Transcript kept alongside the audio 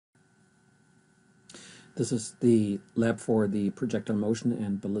This is the lab for the projectile motion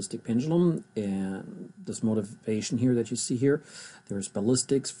and ballistic pendulum, and this motivation here that you see here, there's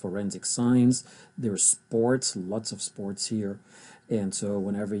ballistics, forensic science, there's sports, lots of sports here. And so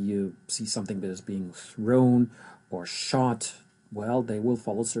whenever you see something that is being thrown or shot, well, they will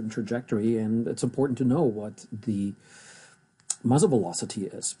follow a certain trajectory, and it's important to know what the muzzle velocity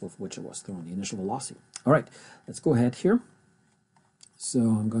is with which it was thrown, the initial velocity. All right, let's go ahead here. So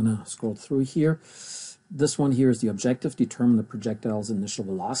I'm going to scroll through here. This one here is the objective: determine the projectile's initial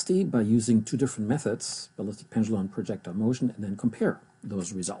velocity by using two different methods, ballistic pendulum and projectile motion, and then compare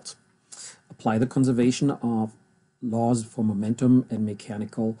those results. Apply the conservation of laws for momentum and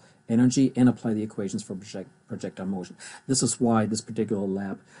mechanical energy, and apply the equations for projectile motion. This is why this particular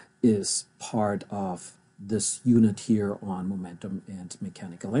lab is part of this unit here on momentum and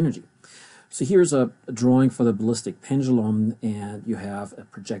mechanical energy. So here's a drawing for the ballistic pendulum, and you have a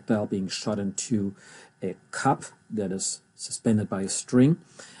projectile being shot into a cup that is suspended by a string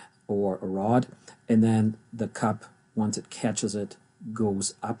or a rod, and then the cup, once it catches it,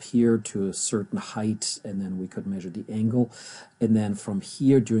 goes up here to a certain height, and then we could measure the angle, and then from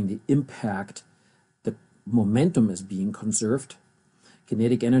here during the impact the momentum is being conserved.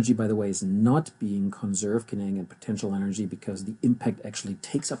 Kinetic energy, by the way, is not being conserved, kinetic and potential energy, because the impact actually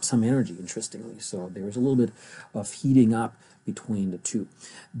takes up some energy, interestingly. So there is a little bit of heating up between the two.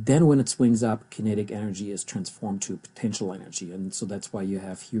 Then when it swings up, kinetic energy is transformed to potential energy. And so that's why you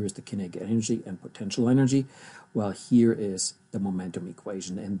have here is the kinetic energy and potential energy, while here is the momentum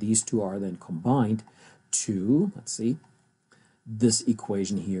equation. And these two are then combined to, let's see, this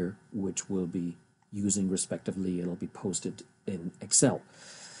equation here, which we'll be using respectively. It'll be posted in Excel.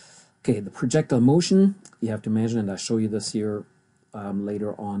 Okay, the projectile motion, you have to imagine, and I'll show you this here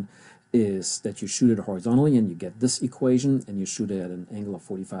later on, is that you shoot it horizontally and you get this equation, and you shoot it at an angle of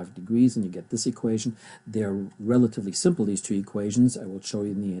 45 degrees and you get this equation. They're relatively simple, these two equations. I will show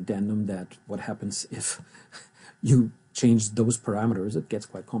you in the addendum that what happens if you change those parameters. It gets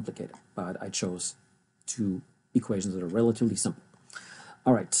quite complicated, but I chose two equations that are relatively simple.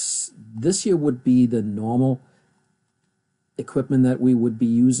 All right, this here would be the normal equipment that we would be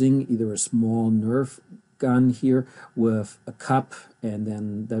using, either a small Nerf gun here with a cup, and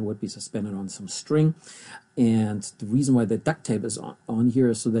then that would be suspended on some string. And the reason why the duct tape is on here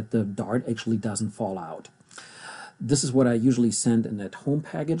is so that the dart actually doesn't fall out. This is what I usually send in at home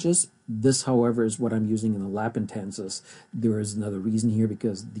packages. This, however, is what I'm using in the lab intensives. There is another reason here,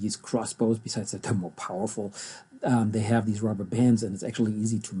 because these crossbows, besides that they're more powerful, they have these rubber bands, and it's actually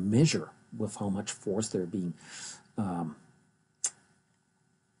easy to measure with how much force they're being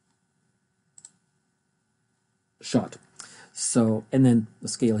shot. So, and then the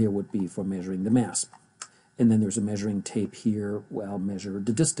scale here would be for measuring the mass. And then there's a measuring tape here. Well, measure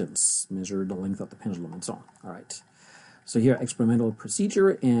the distance, measure the length of the pendulum, and so on. All right. So here, experimental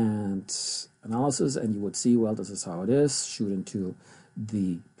procedure and analysis, and you would see, well, this is how it is. Shoot into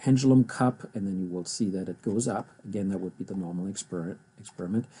the pendulum cup, and then you will see that it goes up. Again, that would be the normal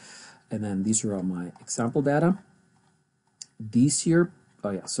experiment. And then these are all my example data. These here,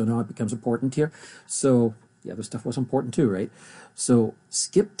 oh yeah, so now it becomes important here. So the other stuff was important too, right? So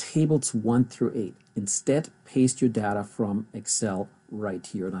skip tables 1 through 8. Instead, paste your data from Excel right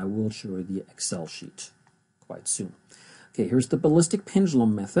here, and I will show you the Excel sheet quite soon. Okay, here's the ballistic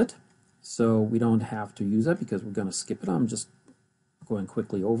pendulum method. So we don't have to use that because we're going to skip it. I'm just going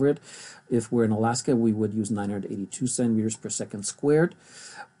quickly over it. If we're in Alaska, we would use 982 centimeters per second squared.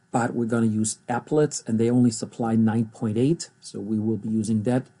 But we're going to use applets, and they only supply 9.8, so we will be using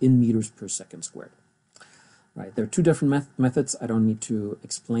that in meters per second squared. Right, there are two different methods. I don't need to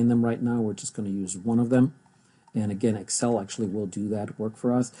explain them right now. We're just going to use one of them. And again, Excel actually will do that work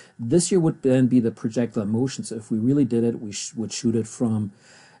for us. This here would then be the projectile motion. So if we really did it, we would shoot it from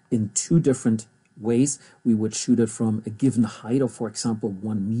in two different ways. We would shoot it from a given height of, for example,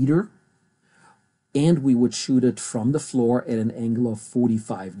 1 meter. And we would shoot it from the floor at an angle of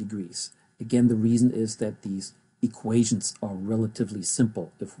 45 degrees. Again, the reason is that these equations are relatively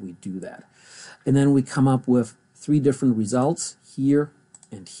simple if we do that. And then we come up with 3 different results, here,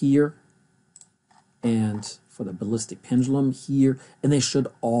 and for the ballistic pendulum here, and they should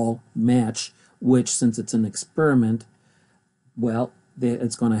all match, which, since it's an experiment, well,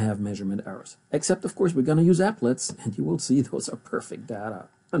 it's going to have measurement errors. Except, of course, we're going to use applets, and you will see those are perfect data,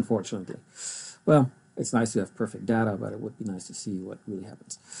 unfortunately. Well, it's nice to have perfect data, but it would be nice to see what really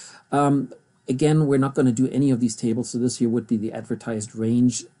happens. Again, we're not going to do any of these tables, so this here would be the advertised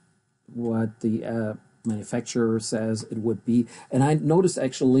range, what the manufacturer says it would be. And I noticed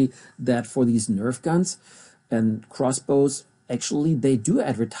actually that for these Nerf guns and crossbows, actually they do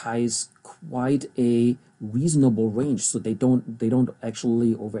advertise quite a reasonable range, so they don't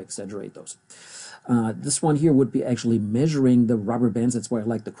actually over exaggerate those. This one here would be actually measuring the rubber bands. That's why I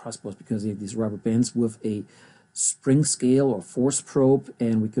like the crossbows, because you have these rubber bands with a spring scale or force probe,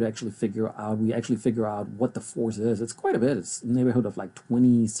 and we actually figure out what the force is. It's quite a bit. It's in the neighborhood of like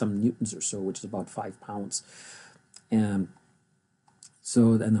 20 some newtons or so, which is about 5 pounds. And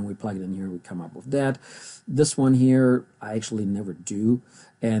so, and then we plug it in here, we come up with that. This one here, I actually never do,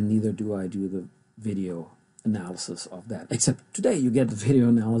 and neither do I do the video analysis of that, except today you get the video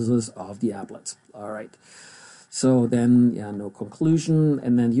analysis of the applets. All right. So then, yeah, no conclusion.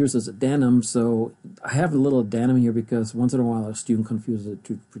 And then here's this addendum. So I have a little addendum here because once in a while a student confuses it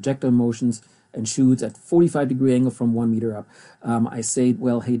to projectile motions and shoots at 45-degree angle from 1 meter up. I say,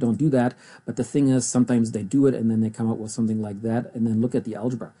 well, hey, don't do that. But the thing is, sometimes they do it and then they come up with something like that. And then look at the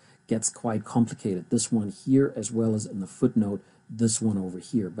algebra. It gets quite complicated. This one here, as well as in the footnote, this one over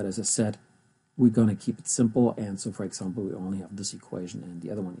here. But as I said, we're going to keep it simple. And so, for example, we only have this equation and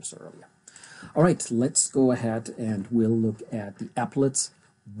the other one you saw earlier. All right, let's go ahead and we'll look at the applets,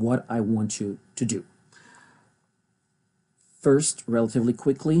 what I want you to do. First, relatively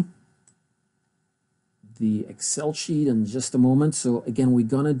quickly, the Excel sheet in just a moment. So again, we're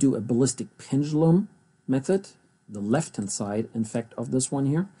going to do a ballistic pendulum method, the left-hand side, in fact, of this one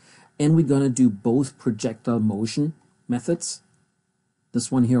here. And we're going to do both projectile motion methods,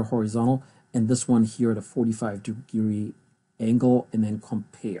 this one here horizontal, and this one here at a 45-degree angle, and then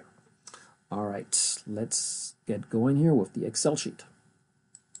compare. All right, let's get going here with the Excel sheet.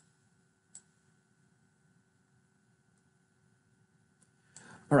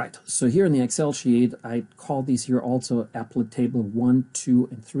 All right, so here in the Excel sheet, I call these here also applet table 1, 2,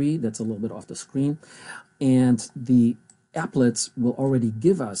 and 3. That's a little bit off the screen. And the applets will already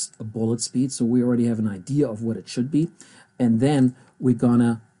give us a bullet speed, so we already have an idea of what it should be. And then we're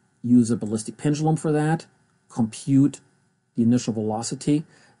gonna use a ballistic pendulum for that, compute the initial velocity.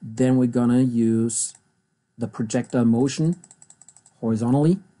 Then we're gonna use the projectile motion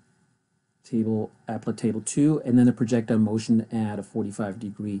horizontally, applet table 2, and then the projectile motion at a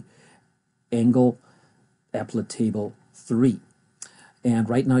 45-degree angle, applet table 3. And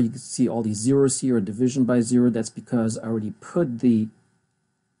right now you can see all these zeros here, a division by 0. That's because I already put the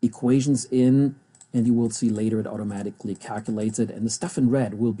equations in, and you will see later it automatically calculates it, and the stuff in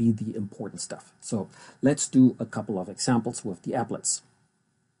red will be the important stuff. So let's do a couple of examples with the applets.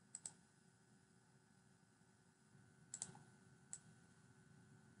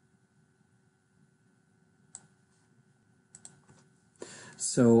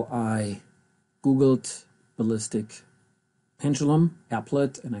 So I Googled ballistic pendulum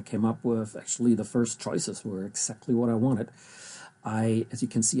applet, and I came up with actually the first choices were exactly what I wanted. As you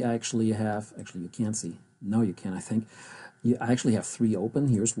can see, I actually have, you can't see. No, you can, I think. I actually have 3 open.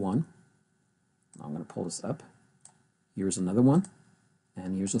 Here's one. I'm going to pull this up. Here's another one,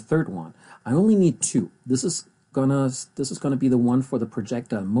 and here's a third one. I only need 2. This is gonna be the one for the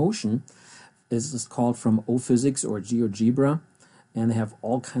projectile motion. This is called from O Physics or GeoGebra. And they have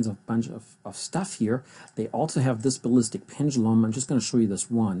all kinds of bunch of stuff here. They also have this ballistic pendulum. I'm just going to show you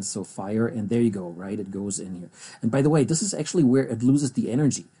this one. So fire, and there you go, right? It goes in here. And by the way, this is actually where it loses the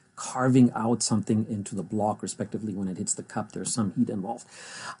energy, carving out something into the block, respectively, when it hits the cup. There's some heat involved.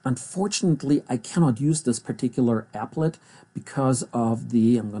 Unfortunately, I cannot use this particular applet because of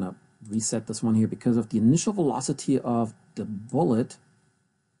the, I'm going to reset this one here, because of the initial velocity of the bullet.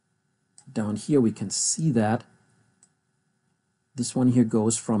 Down here, we can see that. This one here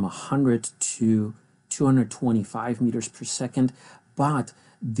goes from 100 to 225 meters per second, but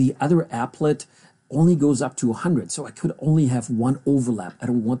the other applet only goes up to 100, so I could only have one overlap. I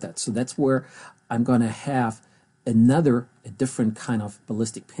don't want that, so that's where I'm going to have a different kind of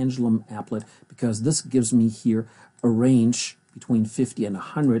ballistic pendulum applet, because this gives me here a range between 50 and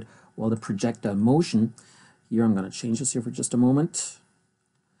 100, while the projectile motion, here I'm going to change this here for just a moment,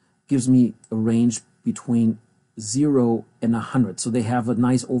 gives me a range between 0 and 100. So they have a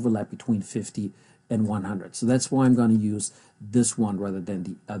nice overlap between 50 and 100. So that's why I'm going to use this one rather than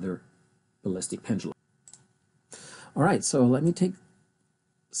the other ballistic pendulum. All right, so let me take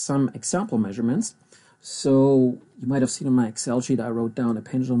some example measurements. So you might have seen in my Excel sheet, I wrote down a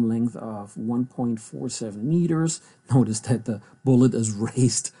pendulum length of 1.47 meters. Notice that the bullet is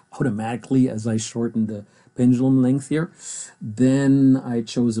raised automatically as I shorten the pendulum length here. Then I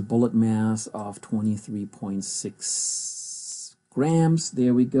chose a bullet mass of 23.6 grams.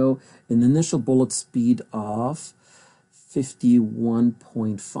 There we go. An initial bullet speed of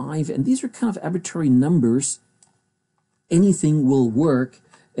 51.5. And these are kind of arbitrary numbers. Anything will work.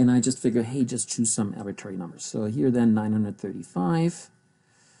 And I just figure, hey, just choose some arbitrary numbers. So here then 935.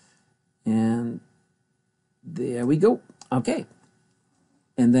 And there we go. Okay.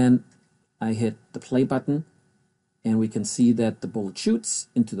 And then I hit the play button, and we can see that the bullet shoots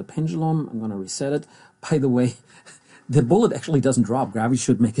into the pendulum. I'm going to reset it. By the way, the bullet actually doesn't drop. Gravity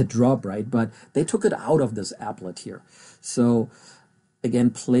should make it drop, right? But they took it out of this applet here. So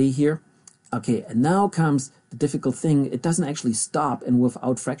again, play here. Okay, and now comes the difficult thing. It doesn't actually stop, and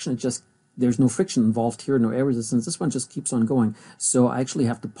without friction, there's no friction involved here, no air resistance. This one just keeps on going. So I actually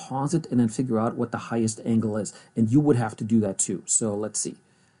have to pause it and then figure out what the highest angle is. And you would have to do that too. So let's see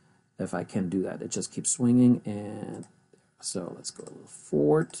if I can do that. It just keeps swinging, and so let's go a little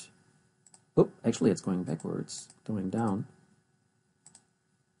forward. Oh, actually it's going backwards, going down.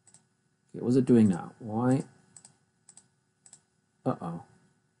 Okay, what's it doing now? Why? Uh-oh.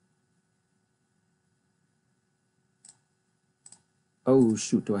 Oh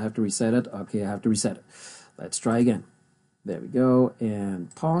shoot, do I have to reset it? Okay, I have to reset it. Let's try again. There we go,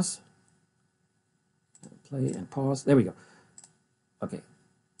 and pause. Play and pause. There we go. Okay.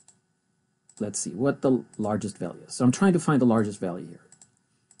 Let's see what the largest value is. So I'm trying to find the largest value here.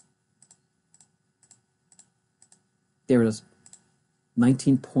 There it is,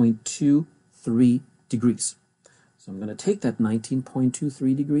 19.23 degrees. So I'm going to take that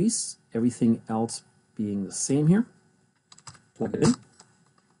 19.23 degrees, everything else being the same here, plug it in,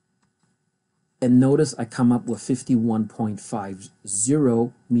 and notice I come up with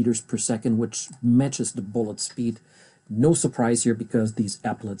 51.50 meters per second, which matches the bullet speed. No surprise here because these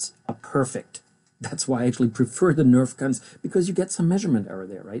applets are perfect. That's why I actually prefer the Nerf guns, because you get some measurement error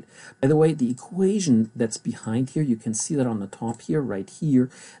there, right? By the way, the equation that's behind here, you can see that on the top here, right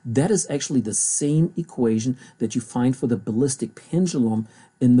here, that is actually the same equation that you find for the ballistic pendulum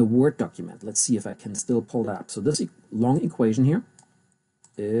in the Word document. Let's see if I can still pull that up. So this long equation here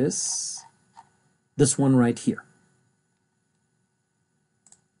is this one right here.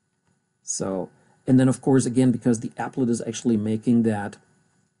 So, and then of course, again, because the applet is actually making that,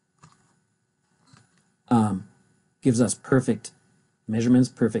 gives us perfect measurements,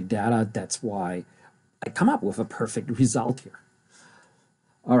 perfect data. That's why I come up with a perfect result here.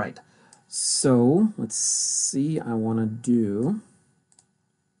 All right, so let's see. I want to do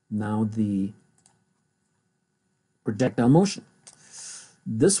now the projectile motion.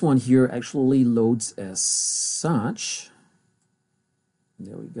 This one here actually loads as such.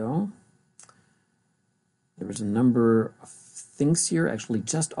 There we go. There's a number of things here actually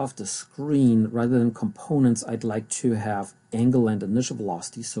just off the screen. Rather than components, I'd like to have angle and initial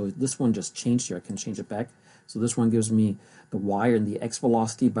velocity. So this one just changed here. I can change it back. So this one gives me the y and the x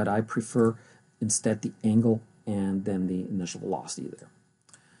velocity, but I prefer instead the angle and then the initial velocity there.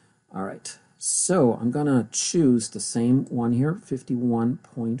 All right, so I'm gonna choose the same one here,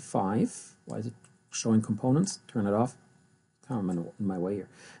 51.5. Why is it showing components? Turn it off. Kind of in my way here.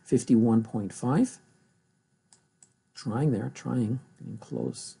 51.5. Trying, getting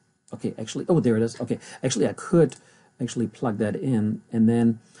close. Okay, actually, oh, there it is. Okay, actually, I could actually plug that in, and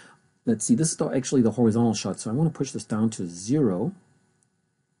then let's see. This is actually the horizontal shot, so I want to push this down to 0.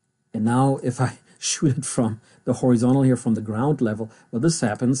 And now, if I shoot it from the horizontal here, from the ground level, well, this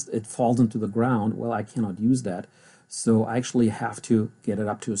happens. It falls into the ground. Well, I cannot use that, so I actually have to get it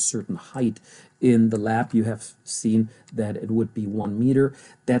up to a certain height. In the lab, you have seen that it would be 1 meter.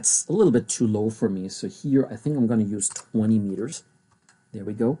 That's a little bit too low for me. So here, I think I'm going to use 20 meters. There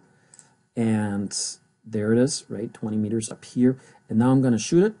we go. And there it is, right? 20 meters up here. And now I'm going to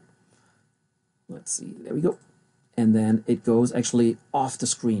shoot it. Let's see. There we go. And then it goes actually off the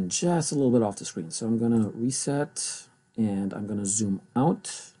screen, just a little bit off the screen. So I'm going to reset, and I'm going to zoom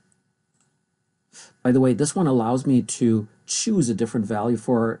out. By the way, this one allows me to choose a different value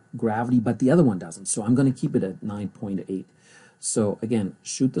for gravity, but the other one doesn't. So I'm going to keep it at 9.8. So again,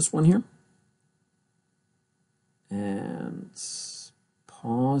 shoot this one here. And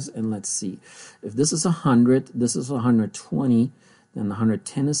pause, and let's see. If this is 100, this is 120, then the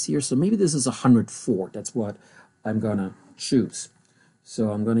 110 is here. So maybe this is 104. That's what I'm going to choose.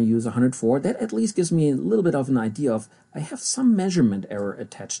 So I'm going to use 104. That at least gives me a little bit of an idea of, I have some measurement error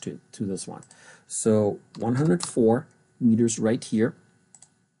attached to this one. So 104 meters right here,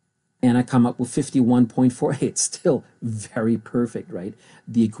 and I come up with 51.48. Still very perfect, right?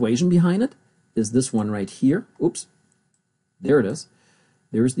 The equation behind it is this one right here. Oops, there it is.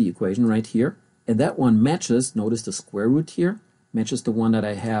 There's the equation right here, and that one matches, notice the square root here, matches the one that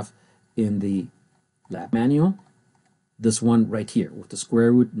I have in the lab manual. This one right here with the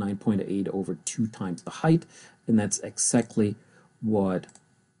square root, 9.8 over 2 times the height, and that's exactly what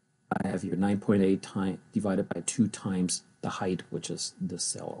I have here, 9.8 divided by 2 times the height, which is this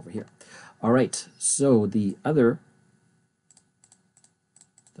cell over here. All right, so the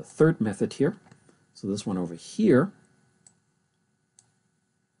the third method here. So this one over here.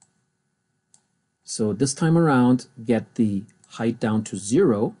 So this time around, get the height down to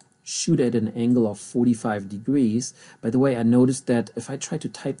 0, shoot at an angle of 45 degrees. By the way, I noticed that if I try to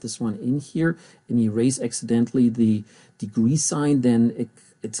type this one in here and erase accidentally the degree sign, then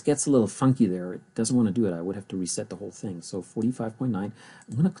it gets a little funky there. It doesn't want to do it. I would have to reset the whole thing. So 45.9. I'm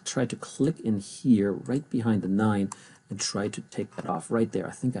going to try to click in here right behind the 9 and try to take that off right there.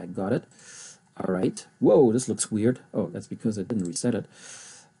 I think I got it. All right. Whoa, this looks weird. Oh, that's because I didn't reset it.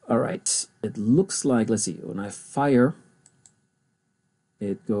 All right. It looks like, let's see, when I fire,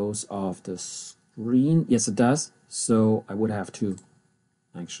 it goes off the screen. Yes, it does. So I would have to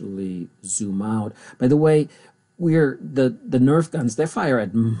actually zoom out. By the way, the Nerf guns, they fire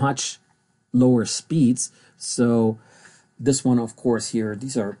at much lower speeds. So this one, of course, here,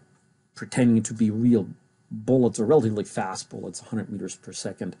 these are pretending to be real bullets, or relatively fast bullets, 100 meters per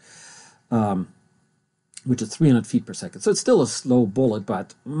second, which is 300 feet per second. So it's still a slow bullet,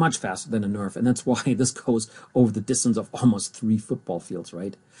 but much faster than a Nerf. And that's why this goes over the distance of almost 3 football fields,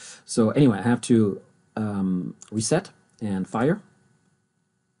 right? So anyway, I have to reset and fire.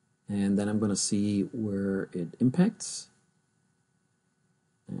 And then I'm going to see where it impacts.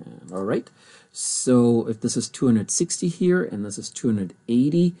 And, all right. So if this is 260 here, and this is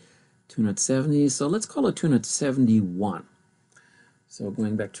 280, 270, so let's call it 271. So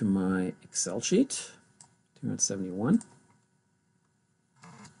going back to my Excel sheet, 271.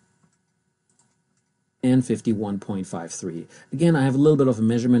 And 51.53. Again, I have a little bit of a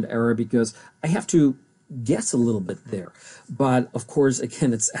measurement error because I have to guess a little bit there. But of course,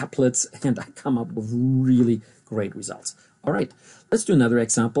 again, it's applets, and I come up with really great results. All right, let's do another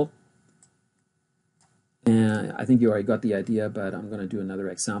example. And I think you already got the idea, but I'm going to do another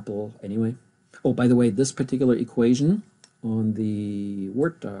example anyway. Oh, by the way, this particular equation on the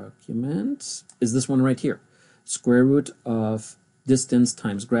Word document is this one right here. Square root of distance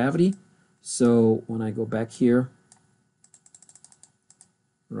times gravity. So when I go back here,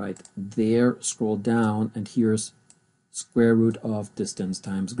 right there, scroll down, and here's square root of distance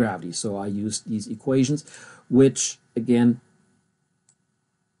times gravity. So I use these equations, which again,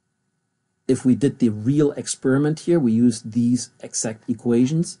 if we did the real experiment here, we use these exact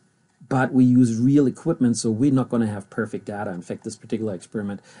equations, but we use real equipment, so we're not going to have perfect data. In fact, this particular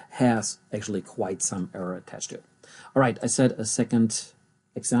experiment has actually quite some error attached to it. All right, I said a second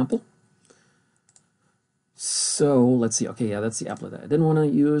example. So let's see. Okay, yeah, that's the applet I didn't want to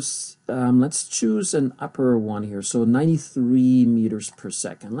use. Let's choose an upper one here. So 93 meters per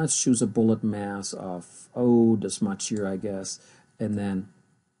second. Let's choose a bullet mass of, oh, this much here, I guess. And then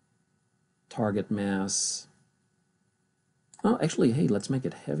target mass. Oh, actually, hey, let's make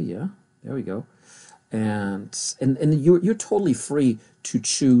it heavier. There we go. And you're totally free to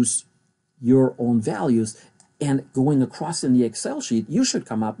choose your own values. And going across in the Excel sheet, you should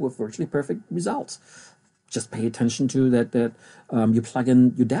come up with virtually perfect results. Just pay attention to that you plug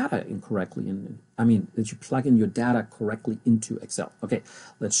in your data incorrectly, that you plug in your data correctly into Excel. Okay,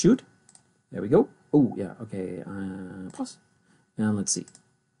 let's shoot. There we go. Oh yeah. Okay. Pause. And let's see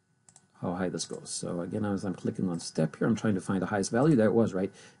how high this goes. So again, as I'm clicking on step here, I'm trying to find the highest value. There it was,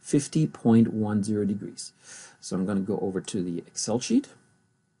 right? 50.10 degrees. So I'm going to go over to the Excel sheet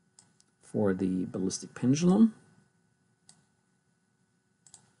for the ballistic pendulum,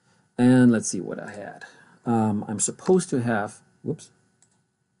 and let's see what I had. I'm supposed to have,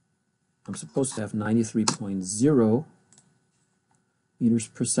 I'm supposed to have 93.0 meters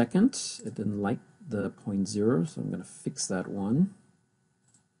per second. It didn't like the 0.0, so I'm going to fix that one.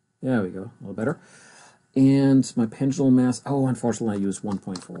 There we go, a little better. And my pendulum mass, oh, unfortunately I used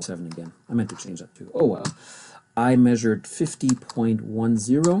 1.47 again. I meant to change that too. Oh well. I measured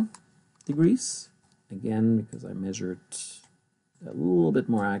 50.10 degrees. Again, because I measured a little bit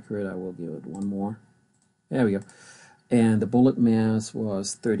more accurate, I will give it one more. There we go. And the bullet mass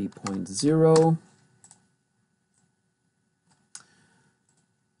was 30.0.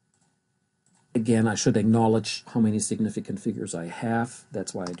 Again, I should acknowledge how many significant figures I have.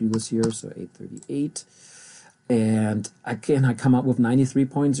 That's why I do this here. So 838. And again, I come up with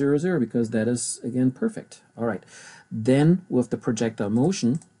 93.00 because that is, again, perfect. All right. Then with the projectile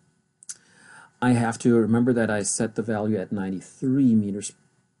motion, I have to remember that I set the value at 93 meters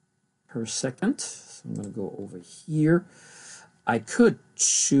per second. So I'm going to go over here. I could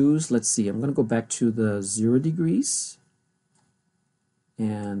choose, let's see, I'm going to go back to the 0 degrees.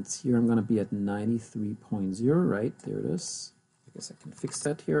 And here I'm going to be at 93.0, right? There it is. I guess I can fix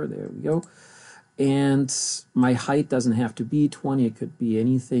that here. There we go. And my height doesn't have to be 20. It could be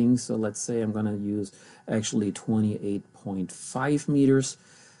anything. So let's say I'm going to use actually 28.5 meters.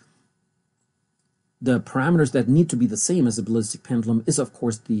 the parameters that need to be the same as the ballistic pendulum is, of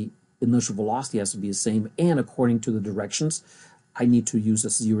course, the initial velocity has to be the same, and according to the directions, I need to use a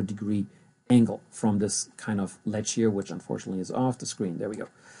 0-degree angle from this kind of ledge here, which unfortunately is off the screen. There we go.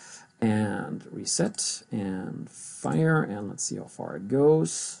 And reset and fire, and let's see how far it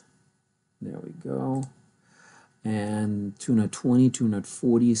goes. There we go. And 220,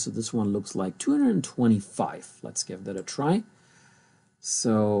 240, so this one looks like 225. Let's give that a try.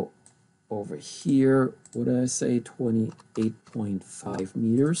 So over here, what did I say? 28.5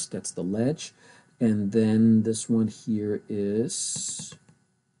 meters. That's the ledge. And then this one here is,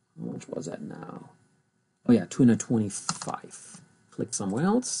 how much was that now? Oh yeah, 225. Click somewhere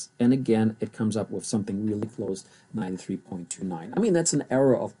else, and again, it comes up with something really close, 93.29. I mean, that's an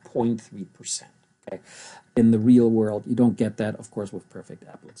error of 0.3%. Okay, in the real world, you don't get that. Of course, with perfect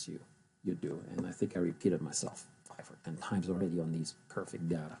applets, you do, and I think I repeated myself 5 or 10 times already on these perfect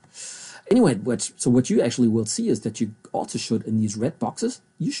data. Anyway, what you actually will see is that you also should, in these red boxes,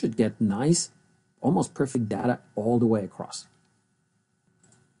 you should get nice, almost perfect data all the way across.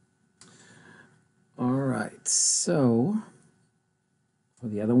 All right, so for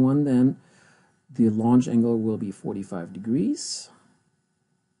the other one, then the launch angle will be 45 degrees.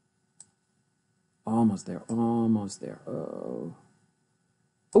 Almost there, almost there. Oh,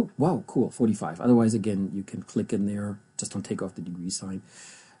 wow, cool, 45. Otherwise, again, you can click in there, just don't take off the degree sign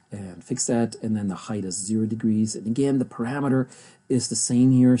and fix that. And then the height is 0 degrees. And again, the parameter is the same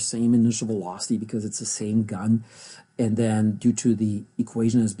here, same initial velocity because it's the same gun. And then due to the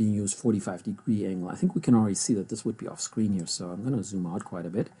equation as being used, 45-degree angle. I think we can already see that this would be off screen here, so I'm going to zoom out quite a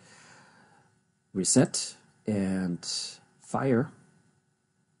bit. Reset and fire.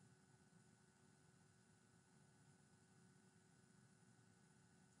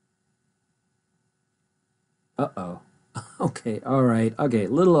 Uh-oh. Okay, all right. Okay, a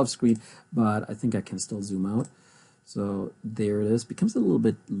little off screen, but I think I can still zoom out. So there it is. Becomes a little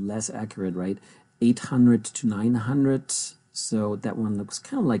bit less accurate, right? 800 to 900. So that one looks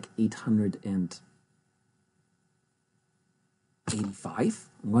kind of like 885.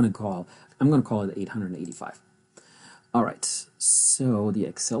 I'm going to call it 885. All right. So the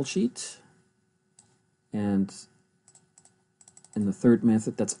Excel sheet, and in the third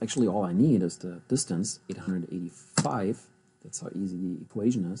method, that's actually all I need is the distance, 885. That's how easy the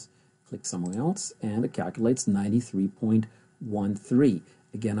equation is. Click somewhere else, and it calculates 93.13.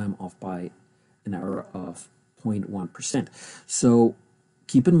 Again, I'm off by an error of 0.1%. So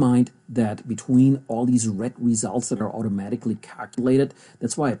keep in mind that between all these red results that are automatically calculated,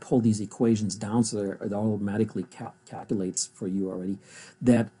 that's why I pull these equations down so that it automatically calculates for you already,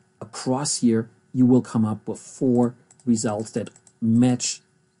 that across here you will come up with 4 results that match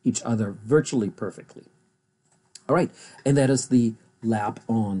each other virtually perfectly. All right, and that is the lab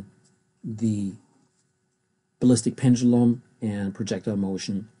on the ballistic pendulum and projectile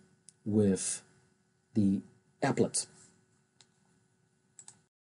motion with the applets.